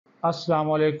السلام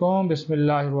علیکم، بسم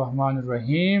اللہ الرحمن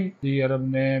الرحیم۔ سعودی عرب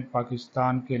نے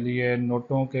پاکستان کے لیے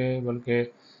نوٹوں کے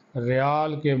بلکہ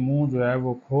ریال کے منہ جو ہے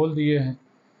وہ کھول دیے ہیں،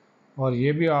 اور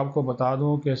یہ بھی آپ کو بتا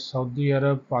دوں کہ سعودی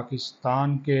عرب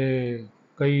پاکستان کے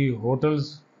کئی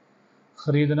ہوٹلز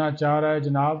خریدنا چاہ رہا ہے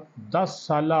جناب۔ 10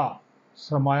 سالہ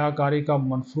سرمایہ کاری کا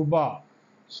منصوبہ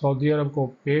سعودی عرب کو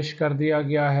پیش کر دیا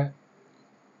گیا ہے۔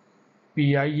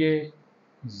 پی آئی اے،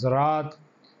 زراعت،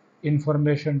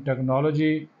 information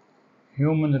technology,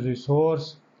 human resource,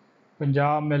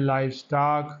 Punjab میں لائف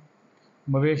سٹاک،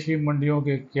 مویشی منڈیوں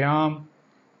کے قیام،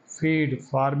 فیڈ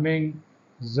فارمنگ،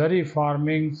 زرعی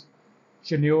فارمنگ،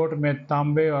 چنیوٹ میں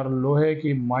تانبے اور لوہے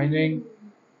کی مائننگ،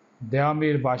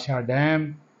 دیامیر بادشاہ ڈیم،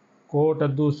 کوٹ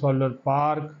ادو سولر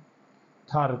پارک،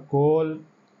 تھر کول،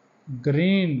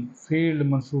 گرین فیلڈ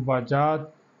منصوبہ جات،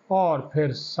 اور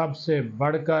پھر سب سے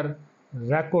بڑھ کر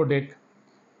ریکوڈک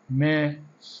میں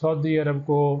سعودی عرب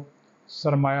کو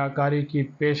سرمایہ کاری کی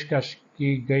پیشکش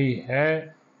کی گئی ہے،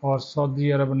 اور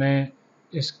سعودی عرب نے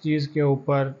اس چیز کے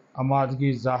اوپر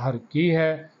آمادگی ظاہر کی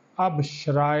ہے۔ اب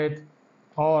شرائط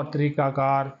اور طریقہ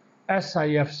کار ایس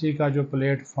آئی ایف سی کا جو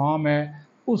پلیٹ فارم ہے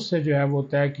اس سے جو ہے وہ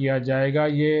طے کیا جائے گا۔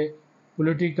 یہ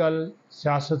پولیٹیکل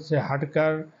سیاست سے ہٹ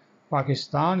کر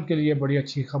پاکستان کے لیے بڑی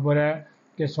اچھی خبر ہے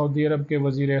کہ سعودی عرب کے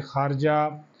وزیر خارجہ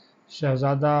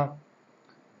شہزادہ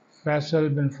فیصل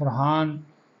بن فرحان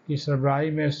کی سربراہی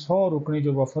میں 100 رکنی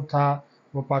جو وفد تھا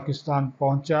وہ پاکستان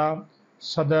پہنچا۔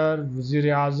 صدر،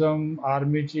 وزیر اعظم،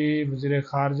 آرمی چیف، وزیر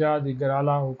خارجہ، دیگر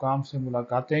اعلیٰ حکام سے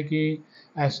ملاقاتیں کی،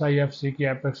 ایس آئی ایف سی کی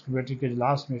ایپیکس کمیٹی کے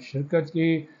اجلاس میں شرکت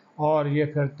کی، اور یہ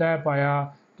پھر طے پایا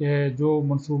کہ جو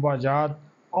منصوبہ جات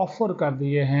آفر کر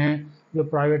دیے ہیں، جو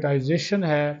پرائیویٹائزیشن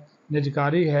ہے،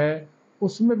 نجکاری ہے،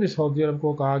 اس میں بھی سعودی عرب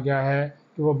کو کہا گیا ہے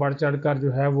کہ وہ بڑھ چڑھ کر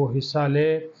جو ہے وہ حصہ لے۔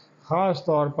 خاص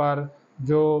طور پر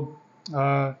جو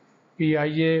پی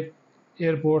آئی اے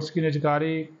ایئرپورٹس کی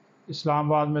نجکاری،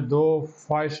 اسلام آباد میں 2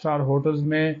 5 اسٹار ہوٹلز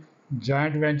میں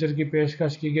جوائنٹ وینچر کی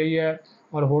پیشکش کی گئی ہے،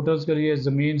 اور ہوٹلز کے لیے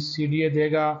زمین سی ڈی اے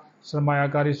دے گا، سرمایہ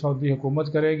کاری سعودی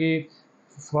حکومت کرے گی۔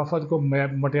 وفد کو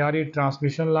مٹیاری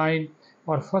ٹرانسمیشن لائن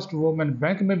اور فرسٹ وومن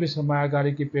بینک میں بھی سرمایہ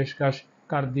کاری کی پیشکش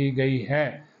کر دی گئی ہے،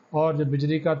 اور جو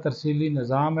بجلی کا ترسیلی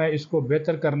نظام ہے اس کو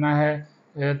بہتر کرنا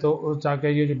ہے، تو تاکہ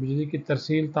یہ جو بجلی کی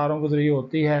ترسیل تاروں کے ذریعے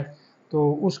ہوتی ہے تو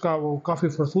اس کا وہ کافی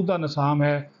فرسودہ نظام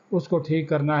ہے، اس کو ٹھیک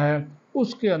کرنا ہے۔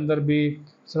 اس کے اندر بھی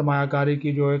سرمایہ کاری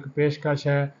کی جو ایک پیشکش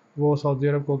ہے وہ سعودی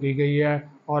عرب کو کی گئی ہے،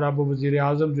 اور اب وزیر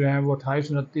اعظم جو ہیں وہ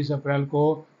 28 29 اپریل کو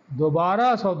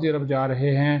دوبارہ سعودی عرب جا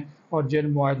رہے ہیں، اور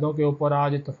جن معاہدوں کے اوپر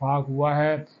آج اتفاق ہوا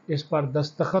ہے اس پر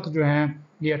دستخط جو ہیں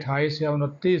یہ 28 یا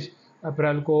 29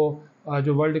 اپریل کو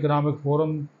جو ورلڈ اکنامک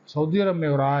فورم سعودی عرب میں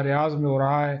ہو رہا ہے، ریاض میں ہو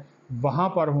رہا ہے، وہاں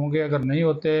پر ہوں گے۔ اگر نہیں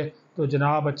ہوتے تو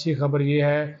جناب اچھی خبر یہ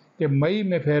ہے کہ مئی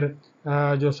میں پھر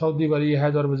جو سعودی ولی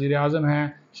عہد اور وزیر اعظم ہیں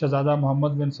شہزادہ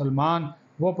محمد بن سلمان،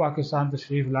 وہ پاکستان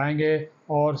تشریف لائیں گے،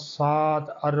 اور 7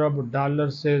 ارب ڈالر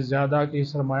سے زیادہ کی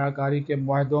سرمایہ کاری کے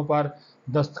معاہدوں پر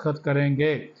دستخط کریں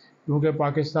گے، کیونکہ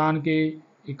پاکستان کی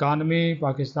اکانومی،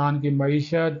 پاکستان کی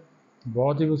معیشت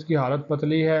بہت ہی اس کی حالت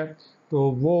پتلی ہے،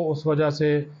 تو وہ اس وجہ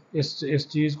سے اس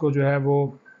چیز کو جو ہے وہ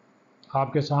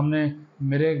آپ کے سامنے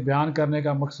میرے بیان کرنے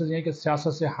کا مقصد یہ ہے کہ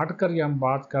سیاست سے ہٹ کر یہ ہم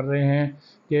بات کر رہے ہیں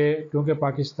کہ کیونکہ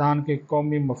پاکستان کے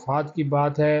قومی مفاد کی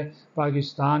بات ہے،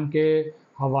 پاکستان کے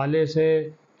حوالے سے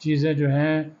چیزیں جو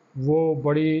ہیں وہ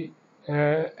بڑی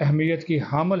اہمیت کی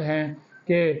حامل ہیں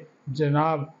کہ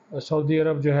جناب سعودی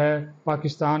عرب جو ہے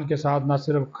پاکستان کے ساتھ نہ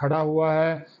صرف کھڑا ہوا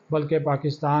ہے بلکہ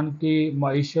پاکستان کی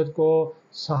معیشت کو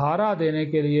سہارا دینے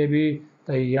کے لیے بھی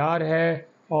تیار ہے،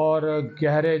 اور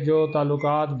گہرے جو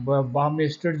تعلقات باہمی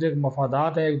اسٹریٹجک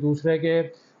مفادات ہیں ایک دوسرے کے،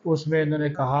 اس میں انہوں نے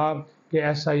کہا کہ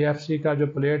ایس آئی ایف سی کا جو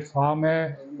پلیٹ فارم ہے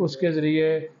اس کے ذریعے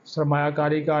سرمایہ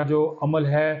کاری کا جو عمل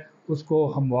ہے اس کو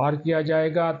ہموار کیا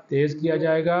جائے گا، تیز کیا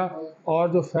جائے گا، اور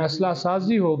جو فیصلہ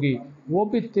سازی ہوگی وہ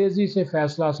بھی تیزی سے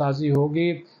فیصلہ سازی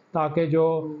ہوگی، تاکہ جو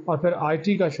اور پھر آئی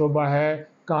ٹی کا شعبہ ہے،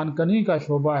 کان کنی کا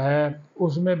شعبہ ہے،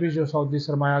 اس میں بھی جو سعودی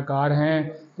سرمایہ کار ہیں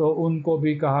تو ان کو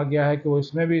بھی کہا گیا ہے کہ وہ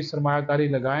اس میں بھی سرمایہ کاری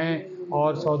لگائیں،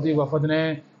 اور سعودی وفد نے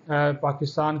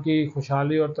پاکستان کی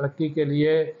خوشحالی اور ترقی کے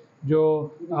لیے جو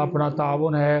اپنا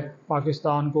تعاون ہے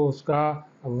پاکستان کو اس کا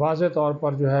واضح طور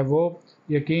پر جو ہے وہ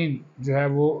یقین جو ہے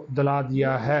وہ دلا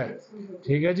دیا ہے۔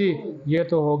 ٹھیک ہے جی، یہ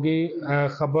تو ہوگی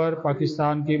خبر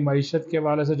پاکستان کی معیشت کے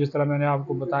حوالے سے، جس طرح میں نے آپ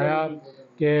کو بتایا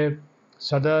کہ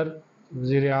صدر،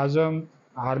 وزیر اعظم،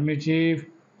 آرمی چیف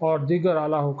اور دیگر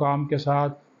اعلیٰ حکام کے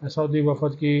ساتھ سعودی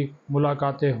وفد کی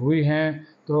ملاقاتیں ہوئی ہیں،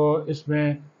 تو اس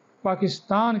میں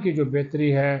پاکستان کی جو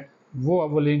بہتری ہے وہ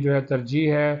اولین جو ہے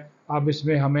ترجیح ہے۔ اب اس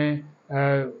میں ہمیں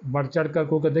بڑھ چڑھ کر،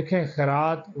 کیونکہ دیکھیں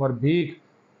خیرات اور بھیک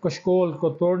کشکول کو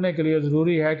توڑنے کے لیے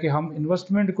ضروری ہے کہ ہم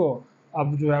انویسٹمنٹ کو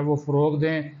اب جو ہے وہ فروغ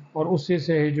دیں، اور اسی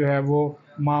سے ہی جو ہے وہ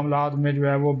معاملات میں جو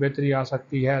ہے وہ بہتری آ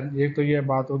سکتی ہے۔ ایک تو یہ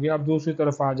بات ہوگی۔ اب دوسری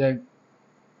طرف آ جائیں،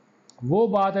 وہ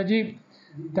بات ہے جی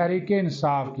تحریک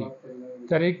انصاف کی۔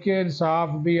 تحریک انصاف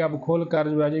بھی اب کھل کر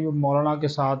جو ہے جی مولانا کے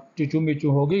ساتھ چیچو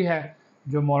میچو ہو گئی ہے۔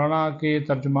 جو مولانا کے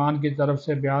ترجمان کی طرف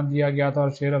سے بیان دیا گیا تھا اور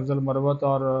شیر افضل مروت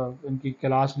اور ان کی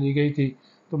کلاس لی گئی تھی،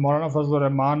 تو مولانا فضل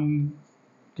الرحمان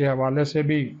کے حوالے سے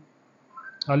بھی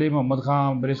علی محمد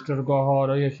خان، بیرسٹر گوہر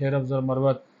اور یہ شیر افضل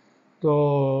مروت، تو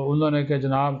انہوں نے کہ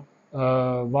جناب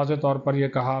واضح طور پر یہ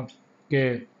کہا کہ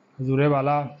حضور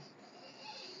والا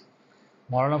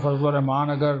مولانا فضل الرحمان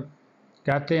اگر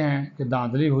کہتے ہیں کہ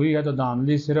دھاندلی ہوئی ہے تو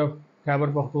دھاندلی صرف خیبر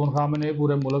پختونخوا میں نہیں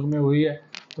پورے ملک میں ہوئی ہے۔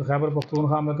 تو خیبر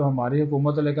پختونخوا میں تو ہماری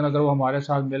حکومت ہے، لیکن اگر وہ ہمارے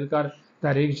ساتھ مل کر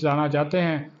تحریک چلانا چاہتے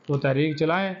ہیں تو تحریک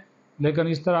چلائیں، لیکن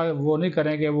اس طرح وہ نہیں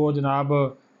کریں کہ وہ جناب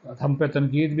ہم پہ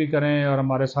تنقید بھی کریں اور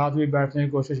ہمارے ساتھ بھی بیٹھنے کی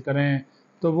کوشش کریں۔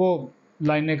 تو وہ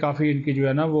لائنیں کافی ان کی جو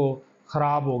ہے نا وہ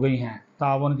خراب ہو گئی ہیں۔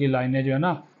 تعاون کی لائنیں جو ہے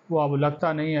نا وہ اب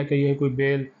لگتا نہیں ہے کہ یہ کوئی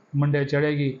بیل منڈے چڑھے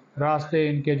گی۔ راستے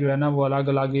ان کے جو ہے نا وہ الگ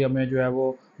الگ ہی ہمیں جو ہے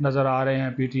وہ نظر آ رہے ہیں،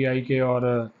 پی ٹی آئی کے اور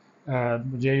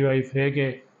جے یو آئی فے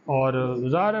کے۔ اور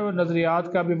ظاہر ہے وہ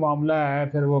نظریات کا بھی معاملہ ہے،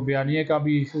 پھر وہ بیانیے کا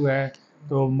بھی ایشو ہے۔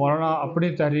 تو مولانا اپنی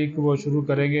تحریک وہ شروع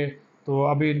کریں گے تو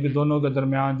ابھی ان کے دونوں کے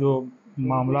درمیان جو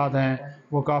معاملات ہیں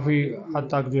وہ کافی حد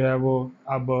تک جو ہے وہ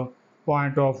اب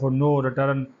پوائنٹ آف نو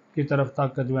ریٹرن کی طرف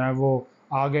تک جو ہے وہ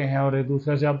آگے ہیں، اور ایک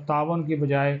دوسرے سے اب تعاون کی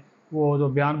بجائے وہ جو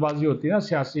بیان بازی ہوتی ہے نا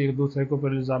سیاسی ایک دوسرے کو پر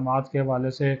الزامات کے حوالے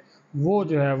سے، وہ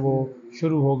جو ہے وہ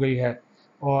شروع ہو گئی ہے۔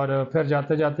 اور پھر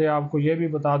جاتے جاتے آپ کو یہ بھی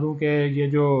بتا دوں کہ یہ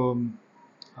جو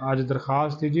آج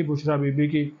درخواست تھی جی بشرا بی بی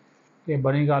کی کہ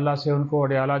بنی گالہ سے ان کو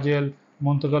اڈیالہ جیل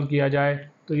منتقل کیا جائے،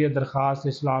 تو یہ درخواست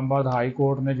اسلام آباد ہائی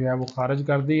کورٹ نے جو ہے وہ خارج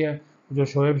کر دی ہے۔ جو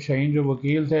شعیب شہین جو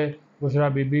وکیل تھے بشرا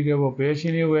بی بی کے، وہ پیش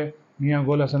ہی نہیں ہوئے۔ میاں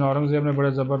گل حسن اورنگزیب نے بڑے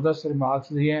زبردست ریمارکس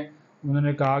دیے ہیں۔ انہوں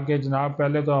نے کہا کہ جناب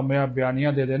پہلے تو ہمیں آپ بیانیہ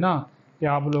دے دینا کہ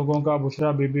آپ لوگوں کا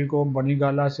بشرا بی بی کو بنی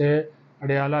گالہ سے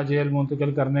اڈیالہ جیل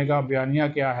منتقل کرنے کا بیانیہ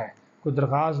کیا ہے، کوئی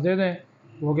درخواست دے دیں،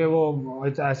 کیونکہ وہ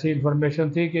ایسی انفارمیشن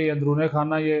تھی کہ یہ اندرون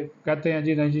خانہ یہ کہتے ہیں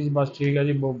جی نہیں جی بس ٹھیک ہے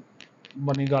جی وہ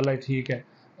بنی گالہ ٹھیک ہے۔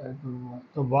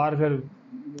 تو باہر پھر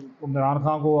عمران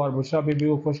خان کو اور بشرا بی بی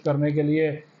کو خوش کرنے کے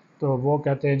لیے تو وہ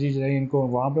کہتے ہیں جی نہیں ان کو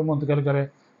وہاں پہ منتقل کرے۔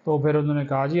 تو پھر انہوں نے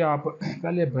کہا جی آپ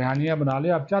پہلے بیانیہ بنا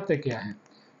لیں، آپ چاہتے کیا ہیں،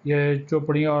 یہ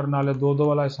چوپڑیاں اور نالے دو دو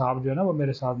والا حساب جو ہے نا وہ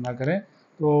میرے ساتھ نہ کریں۔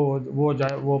 تو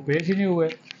وہ پیش ہی نہیں ہوئے۔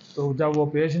 تو جب وہ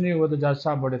پیش نہیں ہوئے تو جج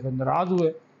صاحب بڑے پھر ناراض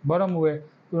ہوئے، برہم ہوئے۔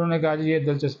 تو انہوں نے کہا جی یہ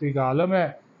دلچسپی کا عالم ہے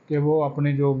کہ وہ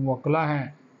اپنی جو موکلہ ہیں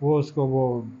وہ اس کو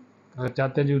وہ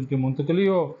چاہتے جی ان کی منتقلی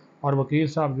ہو، اور وکیل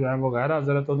صاحب جو ہیں وہ غیر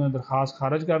حاضر ہے، تو انہوں نے درخواست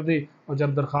خارج کر دی۔ اور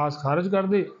جب درخواست خارج کر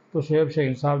دی تو شعیب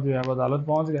شہین صاحب جو ہے وہ عدالت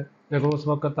پہنچ گئے، لیکن اس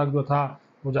وقت تک جو تھا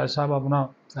وہ جج صاحب اپنا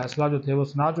فیصلہ جو تھے وہ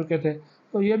سنا چکے تھے۔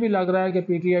 تو یہ بھی لگ رہا ہے کہ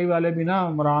پی ٹی آئی والے بھی نا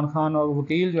عمران خان اور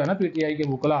وکیل جو ہے نا پی ٹی آئی کے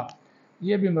وکلا،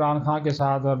 یہ بھی عمران خان کے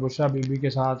ساتھ اور بشرا بی بی کے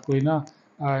ساتھ کوئی نا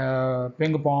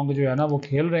پنگ پونگ جو ہے نا وہ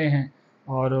کھیل رہے ہیں،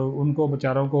 اور ان کو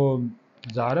بیچاروں کو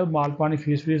ظاہر ہے مال پانی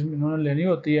فیس انہوں نے لینی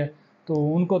ہوتی ہے،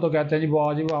 تو ان کو تو کہتے ہیں جی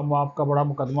وہ جی ہم آپ کا بڑا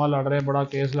مقدمہ لڑ رہے ہیں، بڑا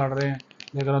کیس لڑ رہے ہیں،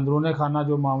 لیکن اندرون خانہ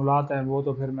جو معاملات ہیں وہ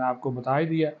تو پھر میں آپ کو بتا ہی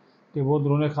دیا کہ وہ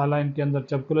اندرون خانہ ان کے اندر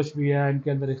چپکلش بھی ہے، ان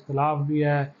کے اندر اختلاف بھی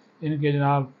ہے، ان کے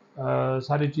جناب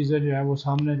ساری چیزیں جو ہیں وہ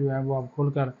سامنے جو ہیں وہ اب کھل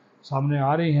کر سامنے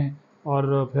آ رہی ہیں۔ اور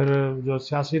پھر جو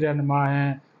سیاسی رہنما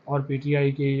ہیں اور پی ٹی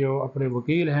آئی کی جو اپنے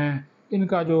وکیل ہیں، ان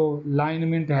کا جو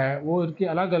لائنمنٹ ہے وہ ان کی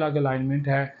الگ الگ لائنمنٹ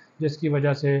ہے، جس کی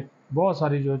وجہ سے بہت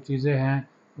ساری جو چیزیں ہیں،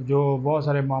 جو بہت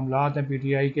سارے معاملات ہیں پی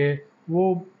ٹی آئی کے،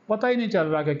 وہ پتہ ہی نہیں چل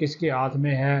رہا کہ کس کے ہاتھ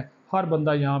میں ہے۔ ہر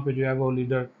بندہ یہاں پہ جو ہے وہ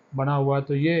لیڈر بنا ہوا ہے۔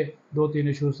 تو یہ دو تین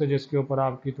ایشوز سے جس کے اوپر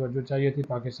آپ کی توجہ چاہیے تھی۔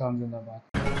 پاکستان زندہ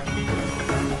باد۔